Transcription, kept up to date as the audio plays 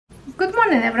Good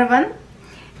morning, everyone.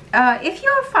 If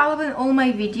you're following all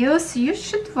my videos, you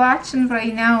should watch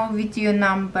right now video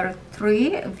number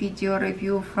 3, video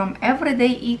review from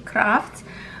EverydayEcrafts.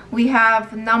 We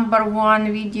have number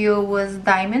 1 video was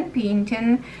diamond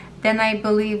painting, then I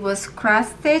believe was cross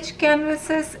stitch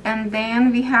canvases, and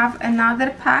then we have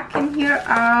another pack in here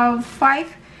of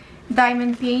 5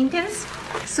 diamond paintings.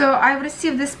 So I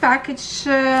received this package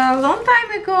a long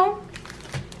time ago,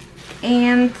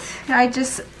 and I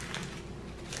just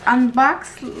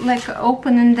unbox, like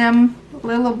opening them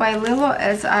little by little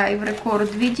as I record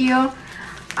video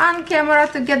on camera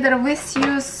together with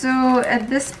you. So at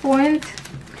this point,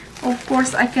 of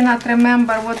course, I cannot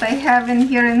remember what I have in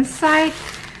here inside,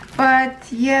 but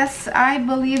yes, I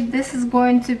believe this is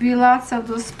going to be lots of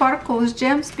those sparkles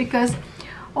gems, because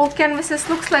all canvases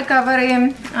looks like a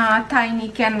very tiny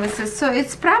canvases, so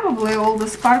it's probably all the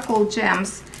sparkle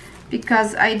gems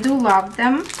because I do love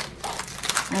them.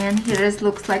 And here it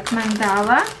looks like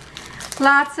mandala.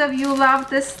 Lots of you love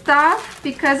this stuff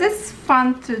because it's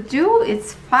fun to do,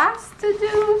 it's fast to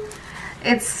do,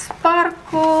 it's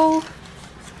sparkle,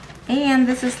 and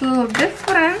this is a little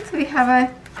different. We have a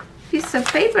piece of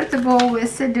paper to go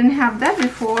with it, didn't have that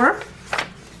before.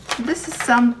 This is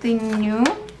something new.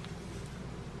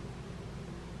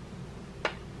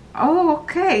 Oh,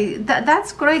 okay,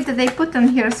 that's great that they put in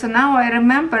here. So now I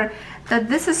remember that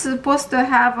this is supposed to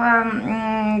have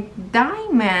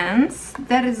diamonds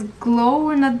that is glow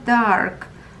in the dark,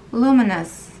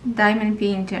 luminous diamond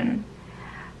painting.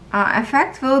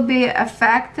 Effect will be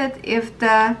affected if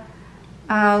the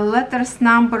letters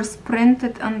numbers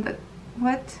printed on the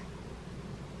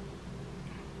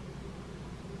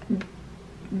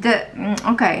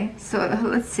okay, so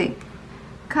let's see.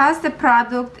 Cause the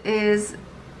product is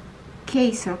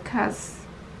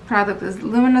product is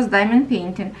luminous diamond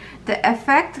painting. The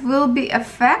effect will be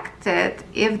affected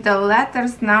if the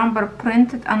letters number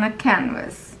printed on a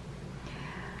canvas.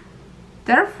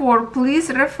 Therefore, please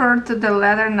refer to the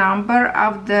letter number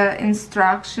of the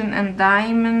instruction and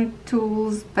diamond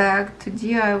tools bag to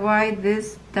DIY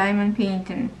this diamond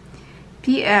painting.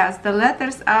 P.S. The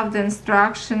letters of the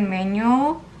instruction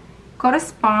manual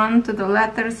correspond to the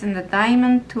letters in the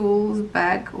diamond tools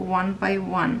bag one by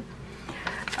one.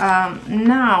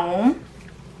 Now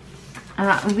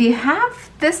we have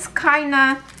this kind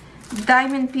of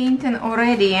diamond painting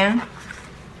already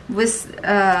with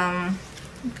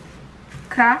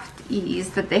Craft Ease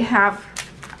that they have.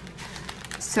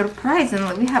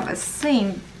 Surprisingly, we have the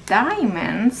same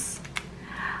diamonds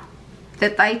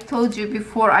that I told you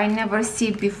before I never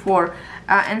see before.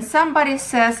 And somebody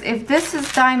says, if this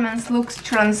is diamonds looks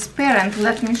transparent,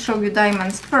 let me show you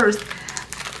diamonds first.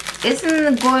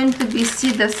 Isn't going to be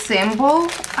see the symbol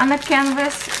on a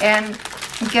canvas? And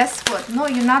guess what? No,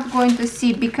 you're not going to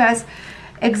see, because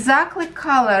exactly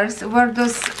colors where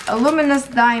those luminous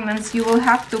diamonds you will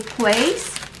have to place.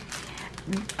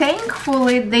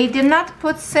 Thankfully, they did not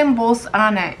put symbols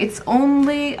on it. It's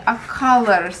only a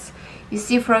colors. You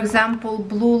see, for example,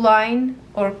 blue line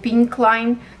or pink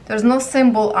line, there's no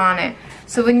symbol on it.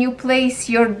 So when you place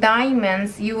your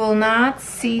diamonds, you will not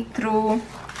see through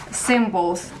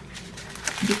symbols,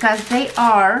 because they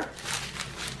are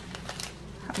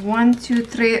 1, 2,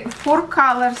 3, 4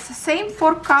 colors, same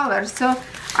 4 colors. So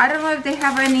I don't know if they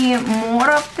have any more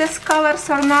of these colors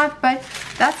or not, but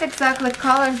that's exactly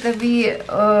colors that we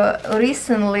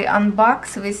recently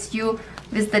unboxed with you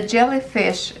with the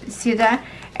jellyfish. See that?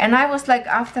 And I was like,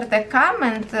 after the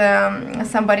comment,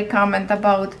 somebody comment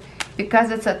about, because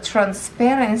it's a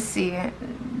transparency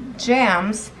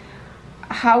gems,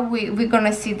 how we're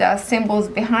gonna see the symbols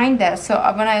behind that. So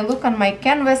when I look on my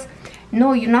canvas,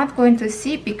 no, you're not going to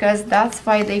see, because that's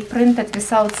why they printed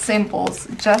without symbols,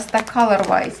 just the color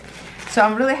wise. So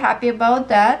I'm really happy about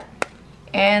that,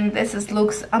 and this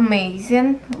looks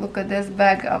amazing. Look at this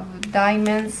bag of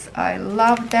diamonds, I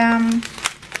love them.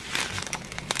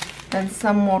 Then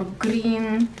some more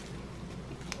green.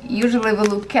 Usually we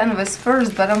look canvas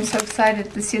first, but I'm so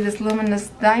excited to see this luminous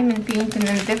diamond painting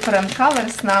in different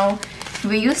colors now.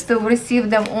 We used to receive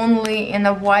them only in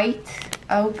a white,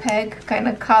 opaque kind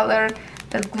of color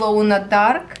that glow in the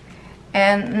dark,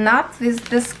 and not with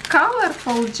this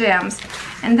colorful gems.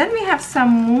 And then we have some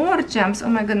more gems. Oh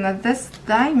my goodness, this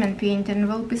diamond painting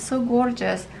will be so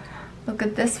gorgeous. Look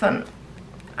at this one.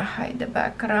 I hide the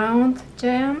background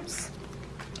gems.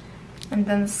 And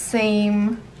then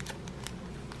same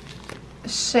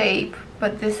shape,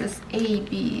 but this is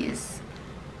ABs.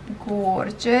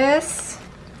 Gorgeous.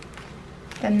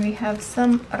 Then we have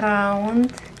some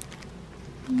round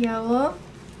yellow,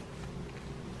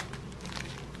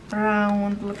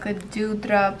 round, look at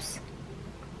dewdrops,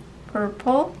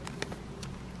 purple,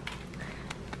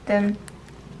 then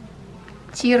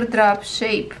teardrop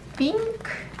shape pink,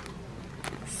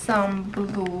 some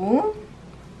blue,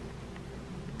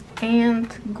 and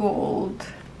gold.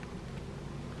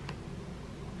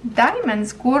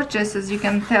 Diamonds, gorgeous, as you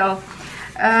can tell.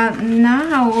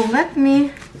 Now let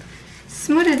me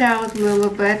smooth it out a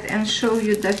little bit and show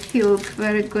you the field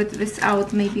very good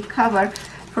without maybe cover.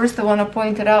 First, I want to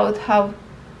point it out how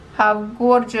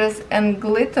gorgeous and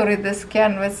glittery this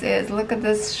canvas is. Look at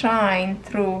this shine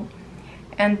through,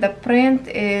 and the print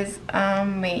is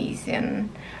amazing.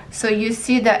 So you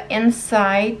see the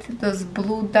inside, those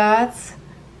blue dots,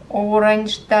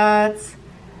 orange dots,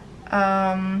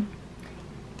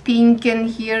 pink in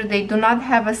here. They do not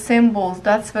have a symbols.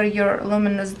 That's where your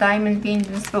luminous diamond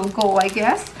paintings will go, I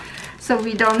guess. So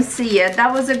we don't see it.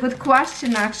 That was a good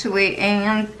question, actually,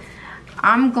 and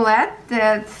I'm glad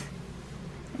that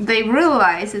they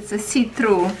realize it's a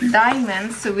see-through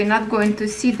diamond, so we're not going to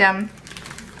see them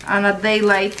on a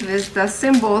daylight with the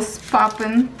symbols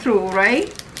popping through, right?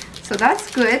 So that's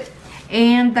good.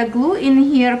 And the glue in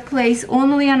here plays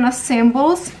only on the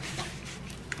symbols.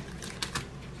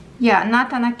 Yeah,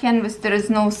 not on a canvas, there is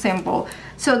no symbol.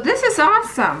 So this is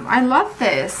awesome. I love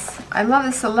this. I love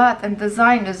this a lot, and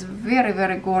design is very,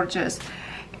 very gorgeous.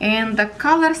 And the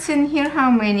colors in here,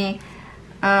 how many?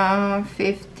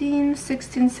 15,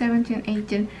 16, 17,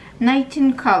 18,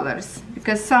 19 colors,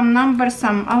 because some numbers,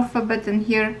 some alphabet in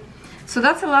here. So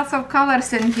that's a lot of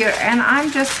colors in here, and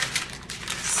I'm just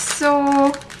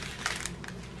so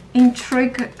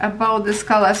intrigued about these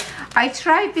colors. I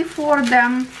tried before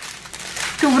them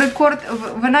to record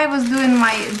when I was doing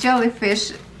my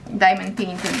jellyfish diamond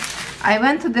painting. I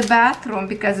went to the bathroom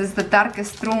because it's the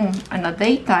darkest room in the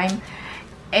daytime,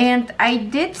 and I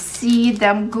did see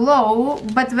them glow,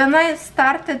 but when I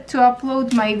started to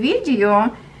upload my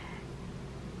video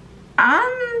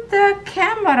on the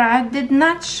camera, did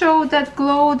not show that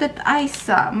glow that I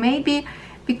saw. Maybe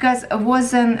because it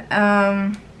wasn't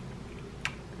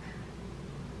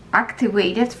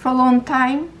activated for a long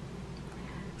time.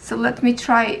 So let me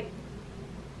try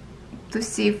to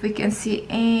see if we can see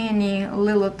any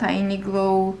little tiny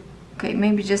glow. Okay,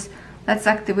 maybe just let's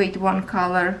activate one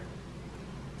color.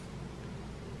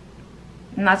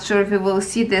 Not sure if we will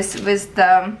see this with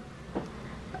the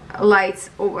lights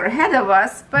overhead of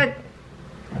us, but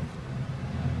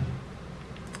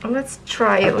let's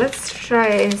try it. Let's try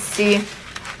and see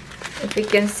if we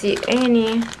can see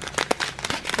any.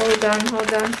 Hold on,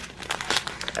 hold on.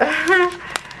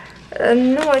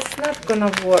 No, it's not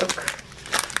gonna work.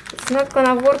 It's not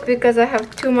gonna work because I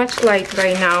have too much light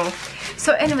right now.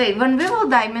 So anyway, when we will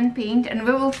diamond paint and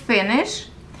we will finish,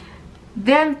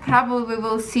 then probably we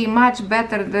will see much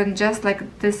better than just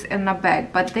like this in a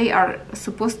bag. But they are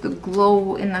supposed to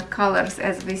glow in the colors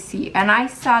as we see, and I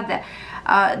saw that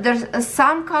there's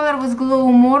some color was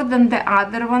glow more than the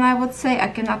other one, I would say. I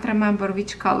cannot remember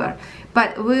which color,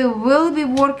 but we will be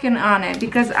working on it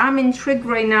because I'm intrigued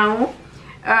right now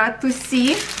to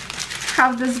see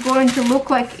how this is going to look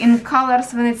like in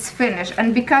colors when it's finished.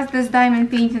 And because this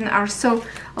diamond painting are so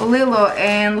little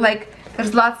and like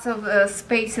there's lots of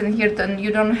space in here, then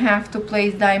you don't have to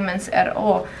place diamonds at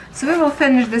all. So we will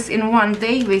finish this in one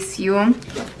day with you,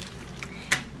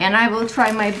 and I will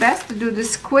try my best to do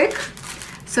this quick.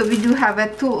 So we do have a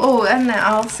tool. Oh, and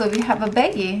also we have a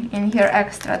baggie in here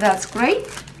extra. That's great.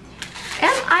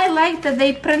 And I like that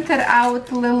they printed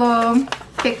out little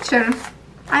picture.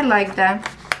 I like that.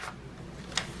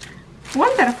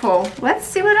 Wonderful. Let's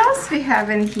see what else we have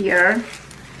in here.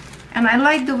 And I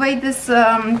like the way this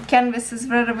canvas is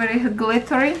very, very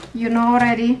glittery. You know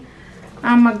already,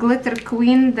 I'm a glitter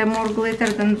queen. The more glitter,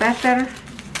 the better.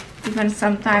 Even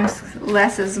sometimes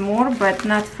less is more, but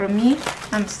not for me.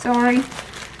 I'm sorry.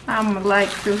 I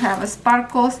like to have a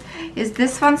sparkles. Is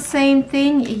this one same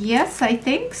thing? Yes, I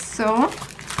think so.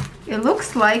 It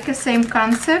looks like the same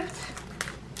concept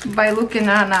by looking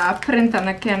on a print on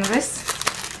a canvas.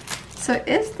 So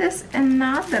is this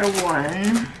another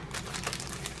one?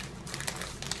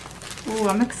 Oh,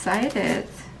 I'm excited.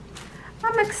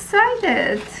 I'm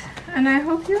excited. And I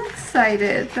hope you're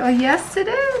excited. Oh, yes, it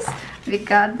is. We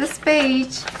got this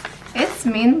page. It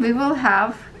means we will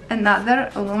have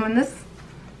another luminous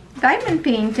diamond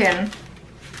painting.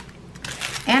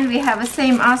 And we have the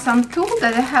same awesome tool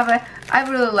that I have. I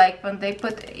really like when they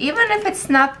put, even if it's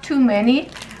not too many,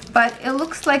 but it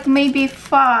looks like maybe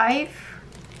 5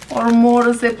 or more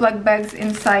Ziploc bags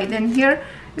inside in here.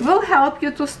 It will help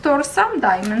you to store some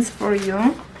diamonds for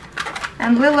you,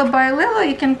 and little by little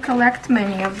you can collect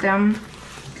many of them.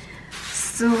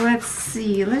 So let's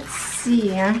see,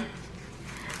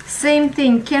 same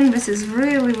thing. Canvas is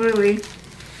really, really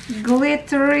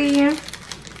glittery,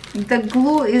 the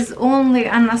glue is only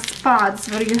on the spots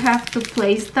where you have to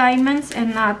place diamonds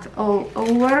and not all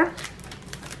over.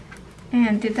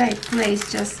 And did I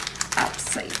place just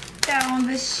upside down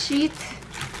the sheet?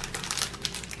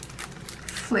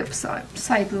 Flip side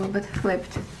a little bit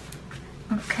flipped.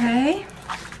 Okay.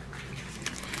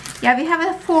 Yeah, we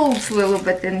have a folds a little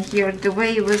bit in here, the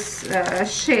way it was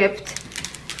shipped.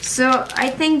 So I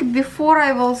think before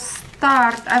I will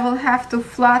start, I will have to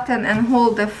flatten and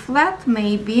hold it flat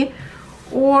maybe,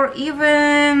 or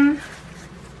even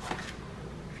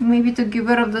maybe to get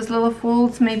rid of those little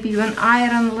folds, maybe even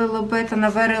iron a little bit on a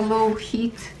very low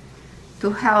heat to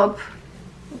help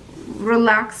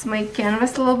relax my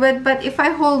canvas a little bit. But if I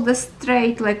hold this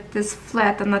straight like this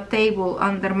flat on a table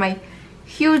under my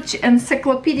huge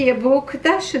encyclopedia book,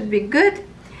 that should be good.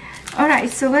 Alright,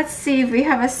 so let's see if we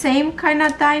have the same kind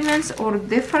of diamonds or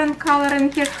different color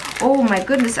in here. Oh my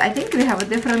goodness, I think we have a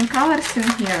different colors in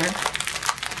here.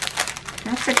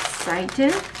 That's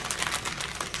exciting.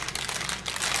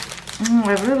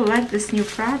 I really like this new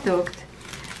product.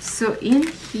 So in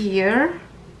here,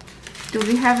 do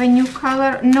we have a new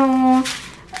color? No,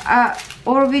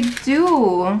 or we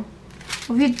do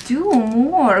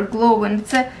more glowing.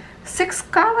 It's a 6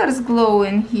 colors glow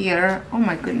in here. Oh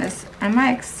my goodness, am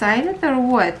I excited or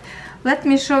what? Let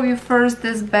me show you first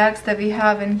these bags that we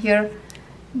have in here.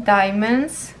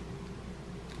 Diamonds.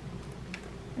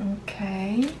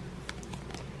 Okay,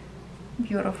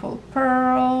 beautiful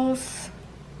pearls.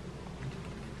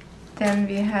 Then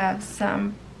we have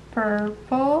some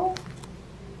purple.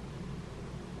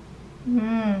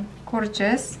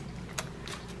 Gorgeous.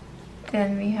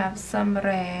 Then we have some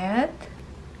red,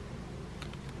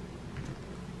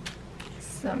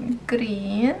 some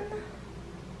green,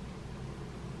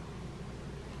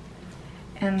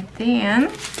 and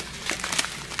then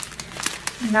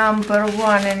number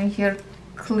 1 in here,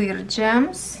 clear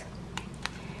gems.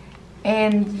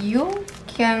 And you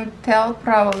can tell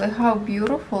probably how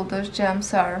beautiful those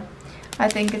gems are. I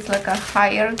think it's like a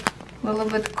higher little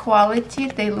bit quality.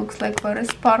 They look like very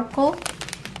sparkle.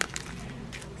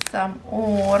 Some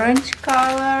orange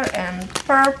color and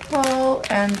purple,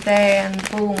 and then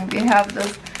boom, we have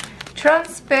those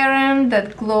transparent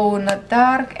that glow in the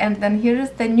dark. And then here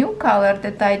is the new color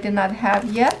that I did not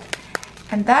have yet,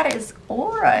 and that is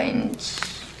orange.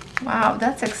 Wow,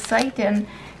 that's exciting.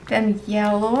 Then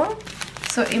yellow.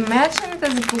 So imagine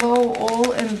this glow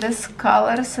all in these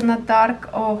colors in the dark.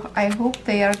 Oh, I hope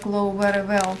they are glow very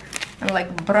well. And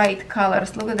like bright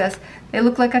colors. Look at this. They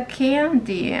look like a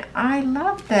candy. I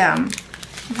love them.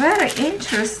 Very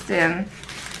interesting.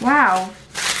 Wow.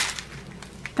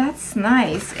 That's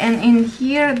nice. And in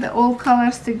here, the all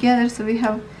colors together. So we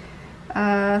have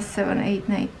 7, 8,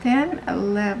 9, 10,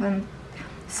 11.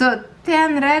 So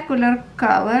 10 regular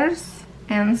colors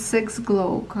and 6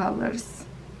 glow colors.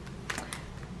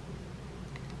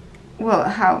 Well,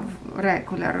 how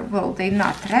regular? Well, they're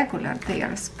not regular. They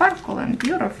are sparkle and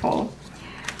beautiful.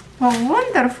 Well,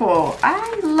 wonderful.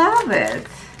 I love it.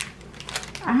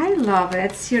 I love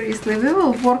it. Seriously, we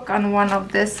will work on one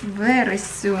of this very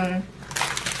soon.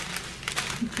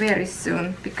 Very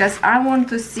soon. Because I want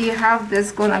to see how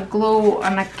this gonna glow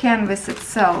on a canvas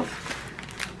itself.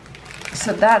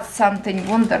 So that's something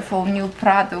wonderful, new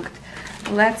product.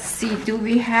 Let's see, do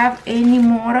we have any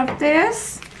more of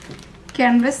this?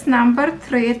 Canvas number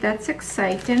 3, that's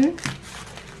exciting.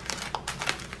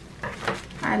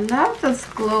 I love those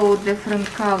glow different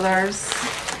colors.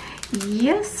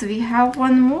 Yes, we have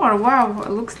one more. Wow,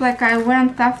 it looks like I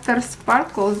went after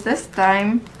sparkles this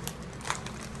time.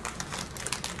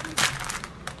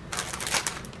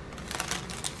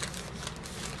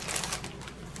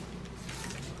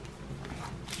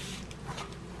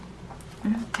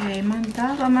 Okay,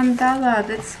 mandala,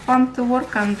 that's fun to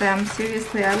work on them.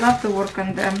 Seriously, I love to work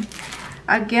on them.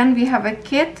 Again, we have a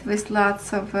kit with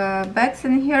lots of bags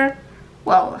in here.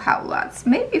 Well, how lots?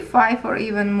 Maybe 5 or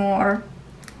even more.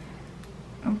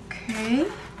 Okay,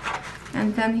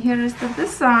 and then here is the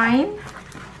design.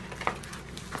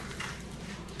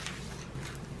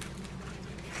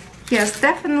 Yes,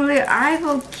 definitely I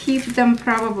will keep them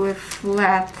probably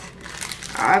flat.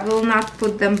 I will not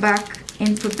put them back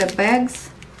into the bags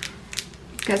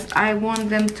because I want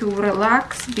them to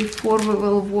relax before we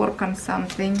will work on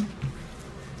something.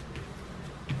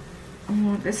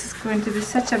 Oh, this is going to be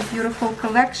such a beautiful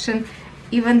collection,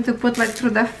 even to put like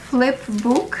through the flip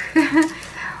book.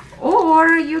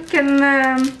 Or you can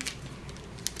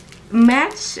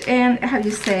match and, how do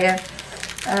you say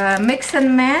it, mix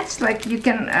and match. Like you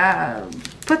can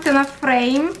put in a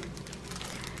frame,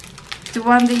 the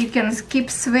one that you can keep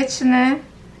switching it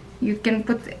You can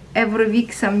put every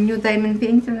week some new diamond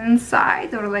painting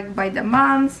inside, or like by the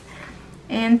month,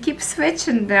 and keep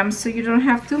switching them so you don't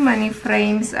have too many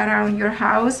frames around your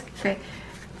house. Okay,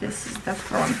 this is the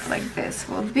front, like this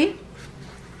would be.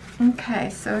 Okay,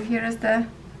 so here is the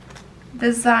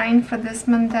design for this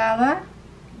mandala.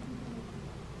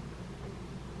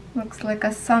 Looks like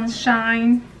a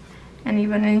sunshine, and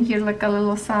even in here like a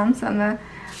little suns on the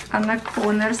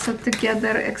corner. So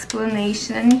together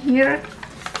explanation here,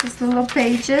 these little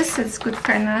pages. It's good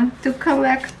kind of to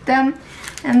collect them.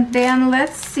 And then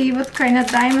let's see what kind of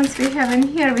diamonds we have in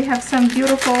here. We have some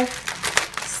beautiful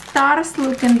stars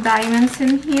looking diamonds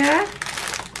in here.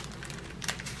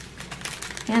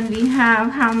 And we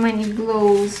have how many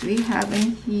glows we have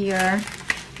in here.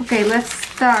 Okay, let's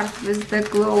start with the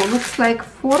glow. Looks like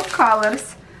 4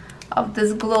 colors of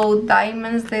this glow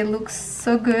diamonds. They look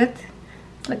so good,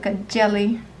 like a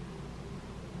jelly.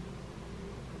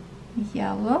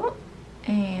 Yellow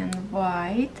and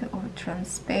white, or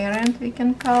transparent we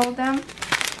can call them.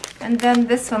 And then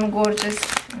this one, gorgeous.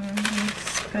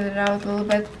 Spread it out a little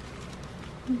bit.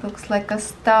 Looks like a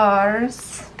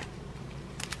stars.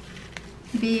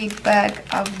 Big bag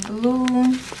of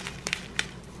blue.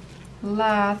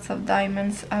 Lots of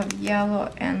diamonds of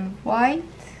yellow and white,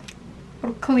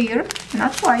 or clear,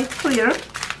 not white, clear.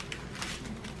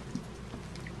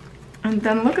 And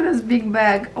then look at this big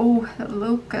bag. Oh,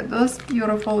 look at those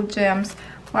beautiful gems.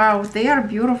 Wow, they are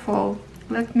beautiful.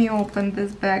 Let me open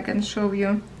this bag and show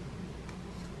you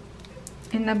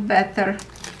in a better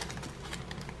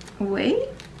way.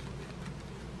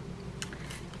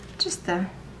 Just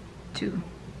two.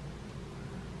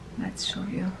 Let's show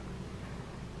you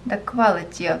the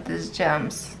quality of these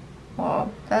gems.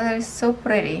 Wow, that is so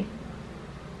pretty.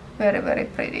 Very, very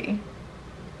pretty.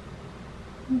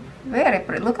 Very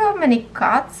pretty. Look how many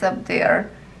cuts up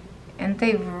there, and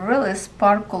they really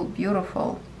sparkle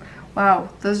beautiful. Wow,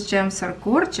 those gems are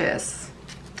gorgeous.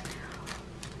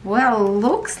 Well,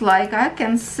 looks like I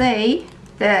can say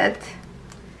that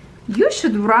you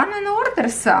should run and order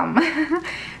some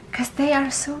because they are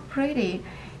so pretty.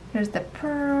 Here's the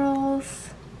pearls.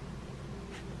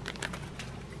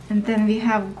 And then we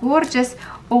have gorgeous,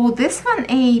 oh, this one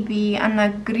AB on a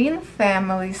green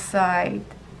family side.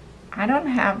 I don't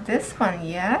have this one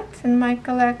yet in my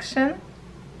collection.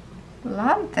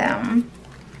 Love them.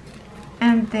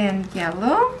 And then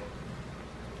yellow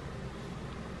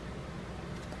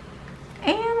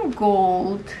and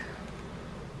gold.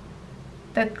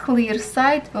 The clear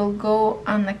side will go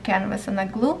on a canvas and a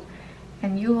glue,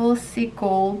 and you will see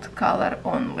gold color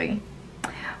only.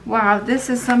 Wow, this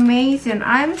is amazing.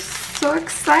 I'm so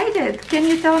excited. Can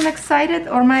you tell I'm excited,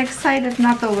 or am I excited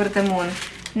not over the moon?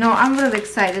 No, I'm really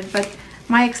excited, but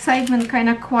my excitement kind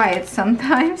of quiet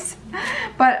sometimes.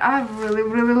 But I really,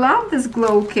 really love these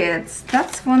glow kits.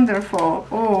 That's wonderful.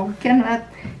 Oh,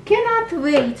 cannot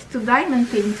wait to diamond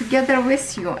paint together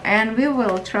with you. And we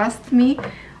will, trust me,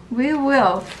 we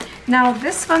will. Now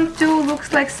this one too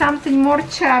looks like something more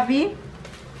chubby.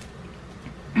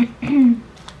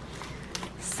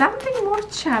 Something more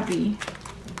chubby.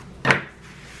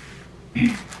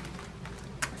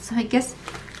 So I guess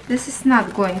this is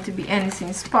not going to be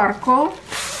anything sparkle,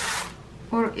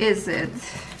 or is it?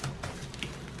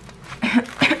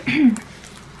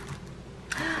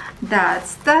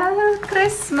 That's the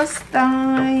Christmas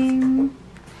time.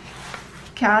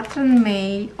 Catherine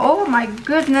May. Oh my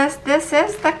goodness, this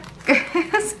is the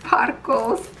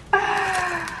sparkles.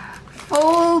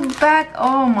 Full bag.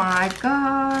 Oh my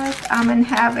god, I'm in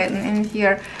heaven in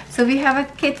here. So we have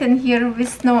a kit in here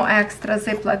with no extra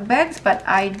Ziploc bags, but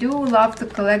I do love to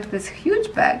collect these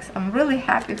huge bags. I'm really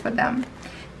happy for them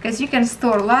because you can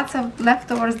store lots of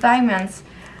leftovers diamonds,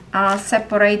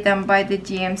 separate them by the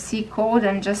GMC code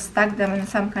and just stack them in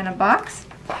some kind of box.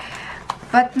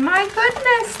 But my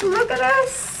goodness, look at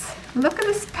this. Look at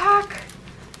this pack.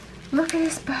 Look at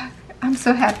this pack. I'm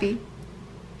so happy.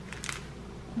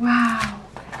 Wow,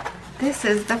 this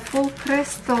is the full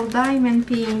crystal diamond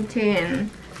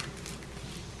painting.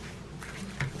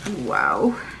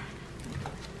 Wow.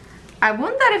 I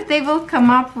wonder if they will come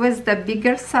up with the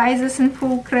bigger sizes in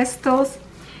full crystals.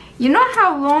 You know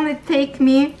how long it take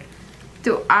me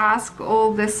to ask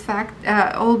all this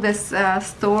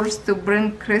stores to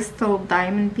bring crystal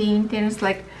diamond paintings?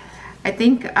 Like, I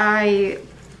think I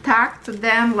talked to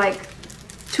them like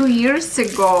 2 years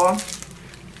ago,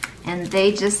 and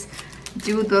they just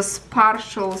do those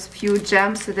partials, few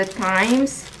gems at a time.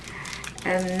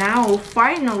 And now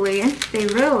finally they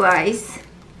realize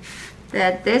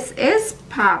that this is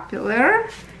popular,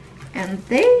 and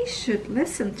they should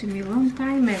listen to me a long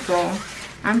time ago.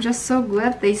 I'm just so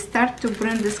glad they start to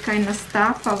bring this kind of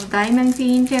stuff of diamond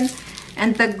painting.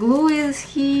 And the glue is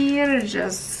here,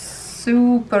 just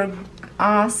super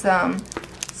awesome.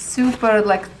 Super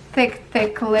like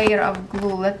thick layer of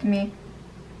glue. Let me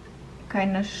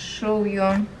kind of show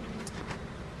you.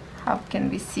 How can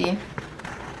we see?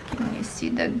 Can you see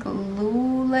the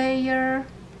glue layer?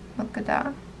 Look at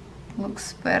that.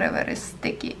 Looks very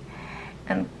sticky.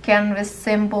 And canvas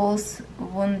symbols,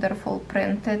 wonderful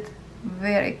printed,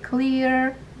 very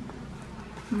clear.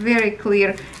 Very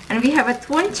clear. And we have a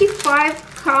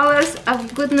 25 colors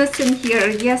of goodness in here.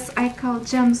 Yes, I call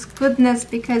gems goodness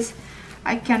because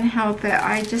I can't help it.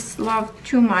 I just love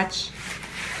too much.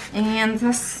 And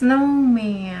the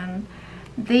snowman,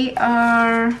 they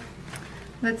are,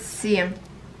 let's see,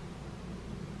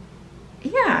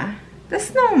 yeah, the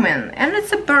snowman, and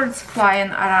it's a birds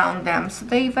flying around them, so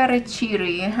they very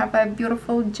cheery. Have a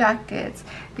beautiful jackets.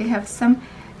 They have some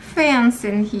fans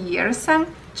in here, some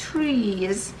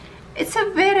trees. It's a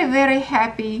very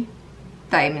happy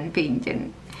diamond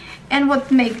painting. And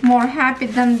what make more happy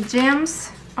than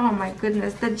gems? Oh my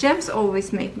goodness, the gems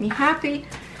always make me happy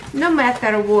no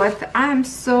matter what. I'm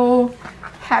so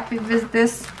happy with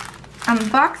this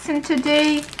unboxing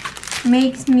today.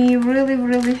 Makes me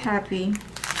really happy.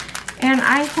 And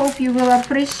I hope you will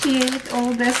appreciate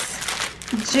all this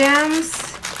gems.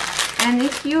 And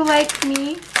if you like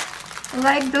me,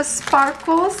 like those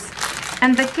sparkles,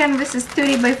 and the canvas is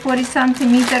 30 by 40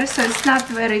 centimeters, so it's not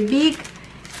very big,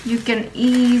 you can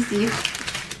easily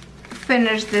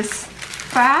finish this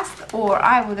fast, or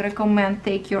I would recommend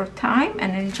take your time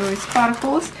and enjoy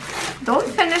sparkles. Don't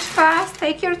finish fast,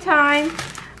 take your time.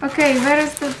 Okay, where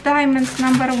is the diamonds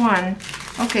number 1?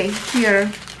 Okay,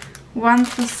 here, 1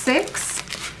 to 6.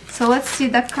 So let's see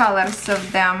the colors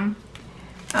of them.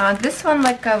 This one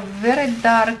like a very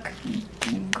dark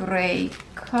gray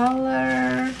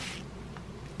color.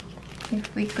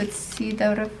 If we could see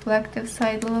the reflective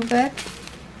side a little bit.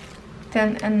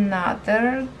 Then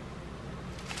another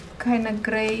kind of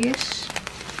grayish.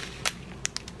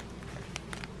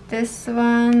 This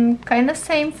one kind of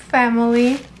same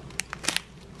family,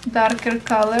 darker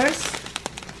colors.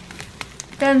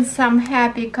 Then some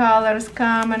happy colors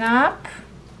coming up.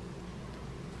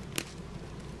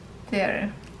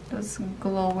 There, this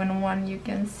glowing one, you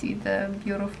can see the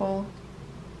beautiful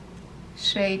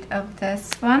shade of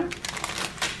this one.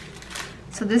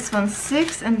 So this one's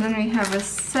 6, and then we have a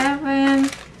 7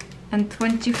 and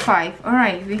 25. All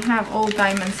right, we have all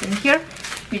diamonds in here.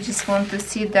 We just want to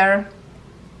see their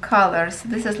colors.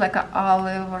 This is like an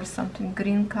olive or something,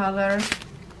 green color.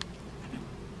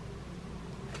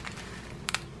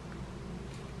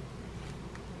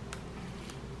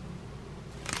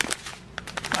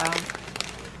 Wow.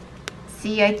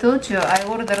 See, I told you, I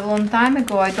ordered a long time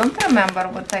ago. I don't remember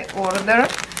what I ordered.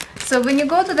 So when you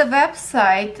go to the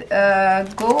website,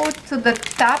 go to the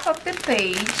top of the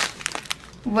page,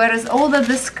 where is all the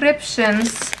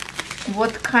descriptions,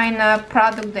 what kind of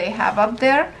product they have up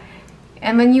there.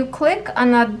 And when you click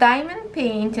on a diamond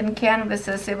paint and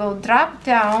canvases, it will drop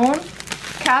down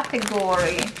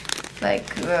category,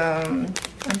 like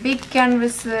big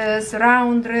canvases,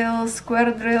 round drills,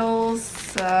 square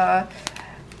drills,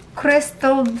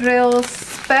 crystal drills,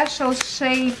 special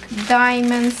shape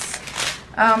diamonds,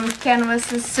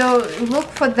 canvases. So look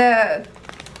for the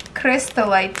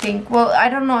crystal, I think. Well, I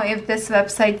don't know if this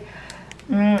website,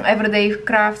 Everyday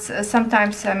Crafts,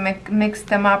 sometimes I mix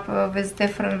them up with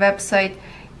different website,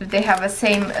 if they have the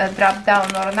same drop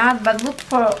down or not. But look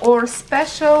for or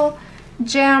special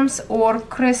gems or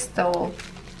crystal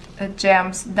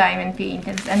gems diamond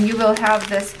paintings, and you will have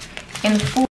this in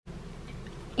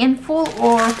full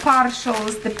or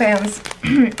partials, depends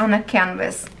on a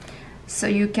canvas. So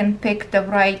you can pick the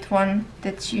right one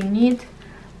that you need.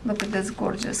 Look at this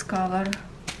gorgeous color.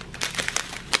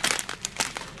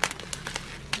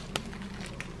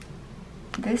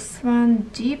 This one,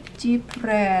 deep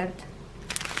red.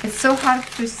 It's so hard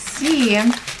to see,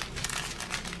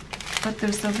 but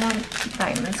there's the one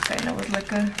diamonds kind of was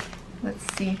like a, let's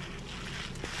see.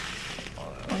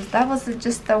 That was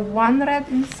just the one red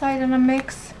inside in a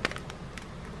mix.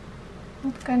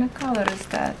 What kind of color is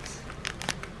that?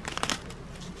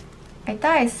 I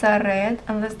thought I saw red,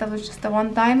 unless that was just the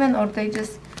one diamond, or they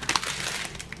just...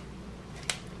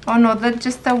 Oh no, that's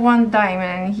just the one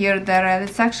diamond in here, the red.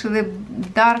 It's actually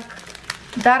dark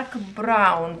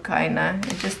brown kinda.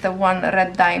 It's just the one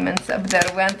red diamonds up there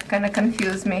went, kinda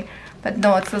confused me. But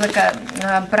no, it's like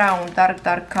a brown,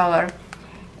 dark color.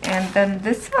 And then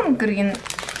this one green,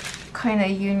 kinda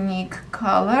unique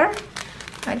color.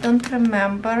 I don't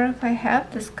remember if I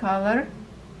have this color.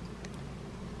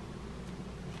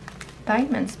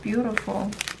 diamonds,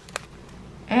 beautiful.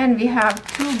 And we have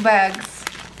 2 bags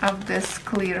of this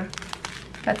clear.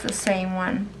 That's the same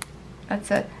one. That's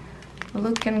a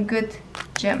looking good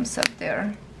gems up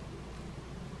there.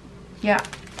 Yeah.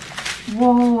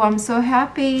 Whoa, I'm so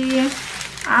happy.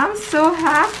 I'm so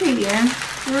happy.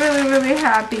 Really, really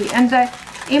happy. And the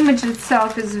image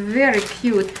itself is very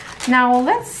cute. Now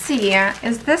let's see,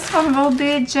 is this one will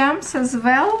be gems as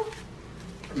well?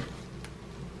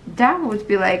 That would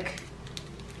be like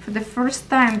for the first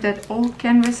time that all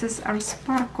canvases are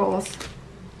sparkles.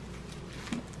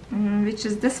 Which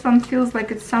is, this one feels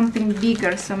like it's something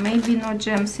bigger, so maybe no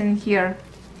gems in here.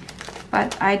 But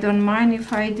I don't mind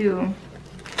if I do.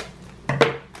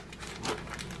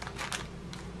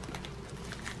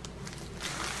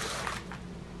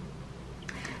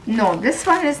 No, this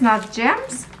one is not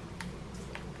gems.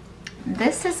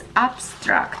 This is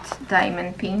abstract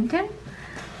diamond painting.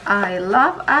 I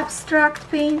love abstract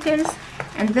paintings.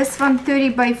 And this one 30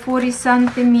 by 40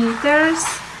 centimeters.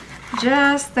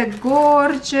 Just a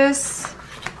gorgeous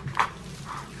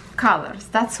colors.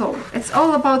 That's all. It's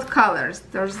all about colors.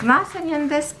 There's nothing in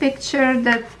this picture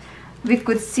that we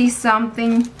could see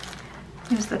something.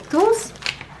 Here's the tools.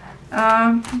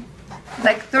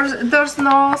 Like there's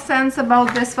no sense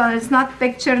about this one. It's not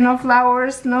picture, no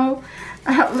flowers, no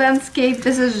landscape.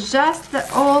 This is just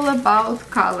all about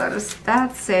colors.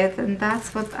 That's it, and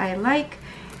that's what I like.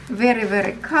 Very,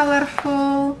 very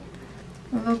colorful.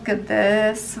 Look at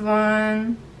this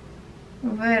one.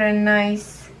 Very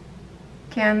nice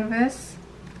canvas,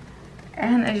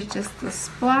 and it's just a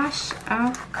splash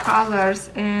of colors,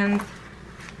 and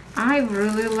I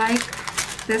really like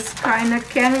this kind of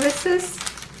canvases.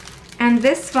 And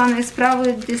this one is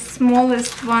probably the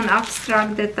smallest one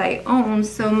abstract that I own,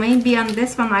 so maybe on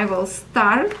this one I will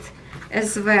start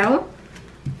as well.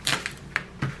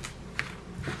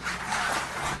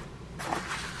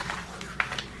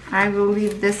 I will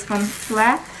leave this one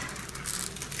flat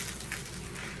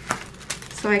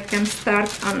so I can start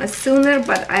on a sooner,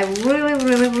 but I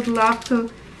really would love to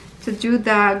do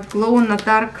the glow in the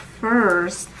dark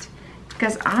first,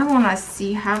 because I want to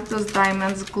see how those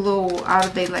diamonds glow. Are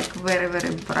they like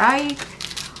very bright,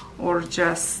 or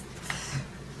just,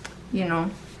 you know,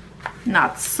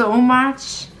 not so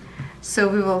much? So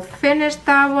we will finish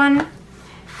that one.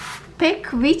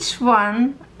 Pick which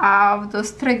one of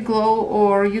those 3 glow,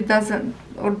 or you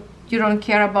don't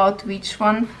care about which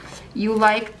one you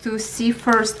like to see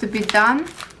first to be done.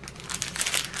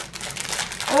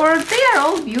 Or they are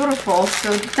all beautiful,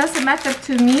 so it doesn't matter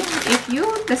to me. If you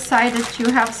decide that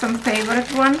you have some favorite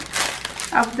one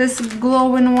of this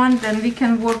glowing one, then we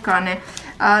can work on it.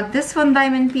 This one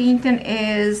diamond painting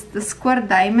is the square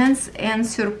diamonds, and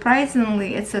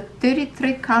surprisingly it's a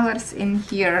 33 colors in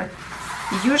here.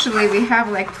 Usually we have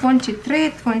like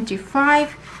 23,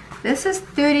 25. This is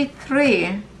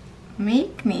 33.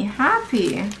 Make me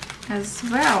happy as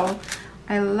well.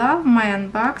 I love my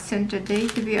unboxing today,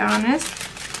 to be honest.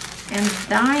 And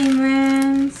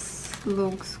diamonds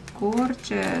looks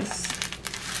gorgeous.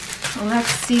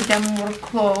 Let's see them more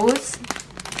close.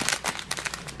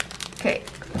 Okay,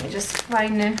 let me just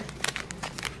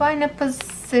find a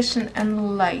position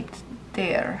and light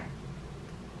there.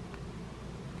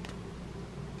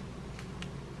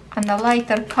 And the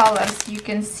lighter colors, you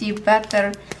can see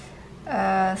better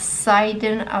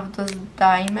siding of those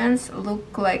diamonds.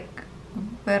 Look like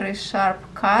very sharp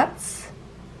cuts,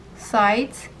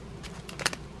 sides.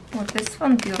 Oh, this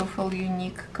one beautiful,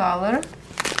 unique color.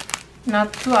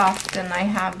 Not too often I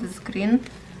have this green.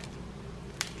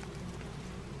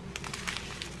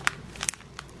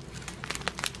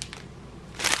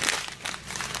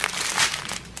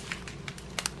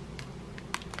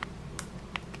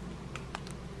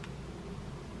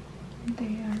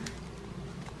 There.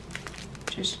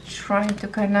 Just trying to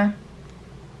kind of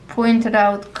point it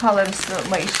out colors so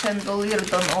my chandelier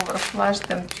don't overflash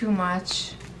them too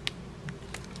much.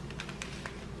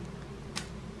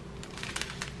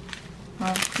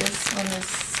 Oh, this one is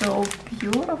so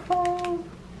beautiful.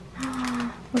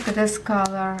 Look at this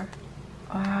color.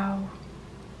 Wow.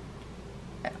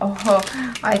 Oh,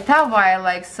 I thought why I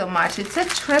like so much. It's a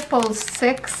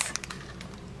 666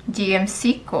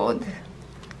 DMC code.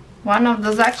 One of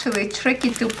those actually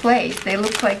tricky to place. They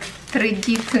look like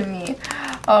 3D to me.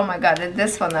 Oh my god,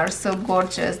 this one are so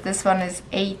gorgeous. This one is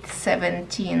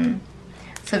 817.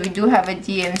 So we do have a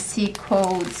DMC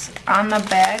codes on the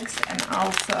bags and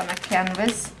also on a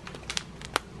canvas.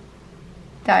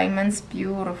 Diamonds,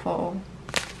 beautiful.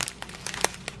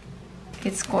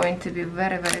 It's going to be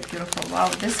very beautiful. Wow,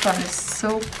 this one is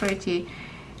so pretty.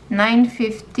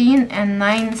 915 and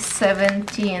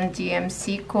 917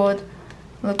 DMC code.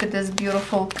 Look at this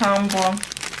beautiful combo.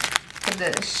 Put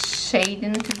the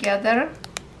shading together.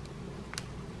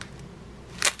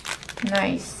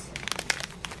 Nice.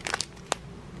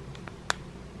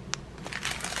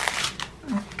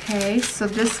 Okay, so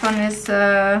this one is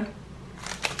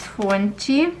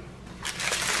 20.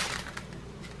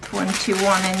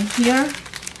 21 in here.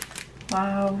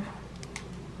 Wow,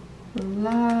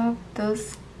 love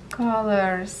those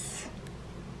colors,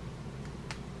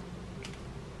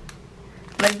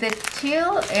 like the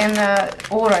teal and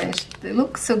orange. They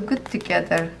look so good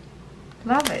together.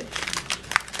 Love it.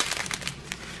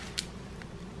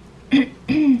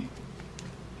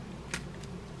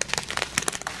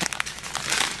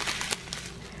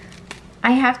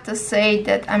 I have to say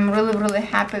that I'm really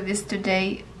happy with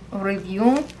today's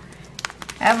review.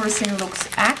 Everything looks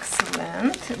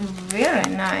excellent, very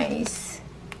nice,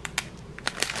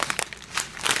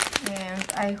 and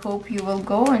I hope you will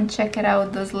go and check it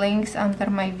out, those links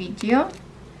under my video.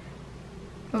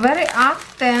 Very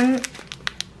often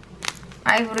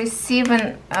I've received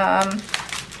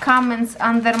comments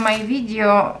under my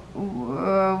video,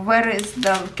 where is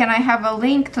can I have a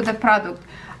link to the product?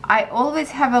 I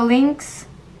always have a links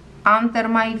under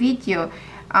my video.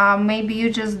 Maybe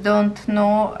you just don't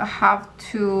know how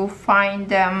to find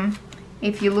them.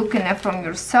 If you're looking at from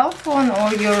your cell phone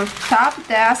or your top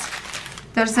desk,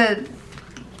 there's a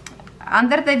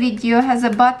under the video has a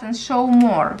button, show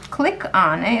more. Click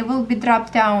on it. It will be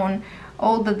dropped down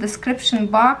all the description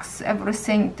box,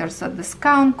 everything. There's a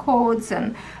discount codes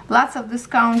and lots of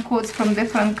discount codes from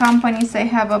different companies I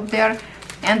have up there,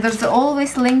 and there's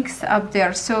always links up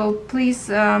there. So please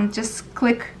just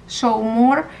click show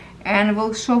more, and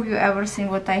we'll show you everything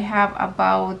what I have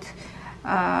about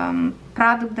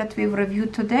product that we've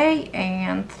reviewed today,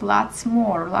 and lots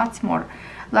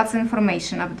of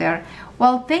information up there.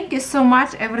 Well, thank you so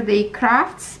much, Everyday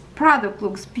Crafts. Product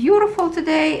looks beautiful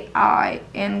today. I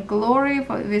in glory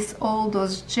with all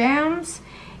those gems,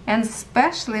 and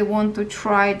especially want to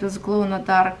try those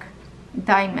glow-in-the-dark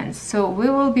diamonds, so we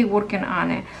will be working on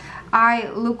it. I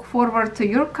look forward to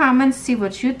your comments, see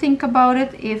what you think about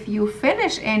it. If you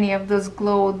finish any of those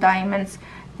glow diamonds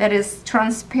that is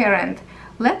transparent,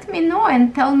 let me know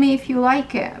and tell me if you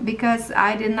like it, because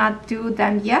I did not do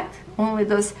them yet. Only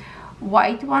those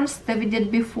white ones that we did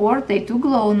before, they do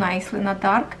glow nicely in the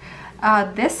dark.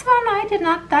 This one I did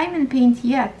not diamond paint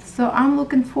yet, so I'm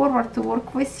looking forward to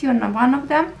work with you on one of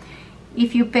them.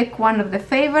 If you pick one of the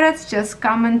favorites, just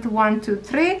comment 1, 2,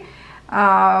 3,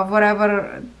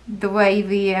 whatever the way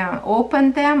we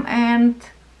open them, and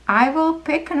I will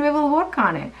pick and we will work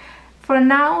on it. For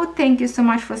now, thank you so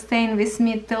much for staying with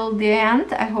me till the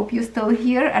end. I hope you're still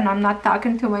here and I'm not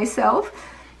talking to myself,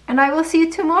 and I will see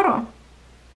you tomorrow.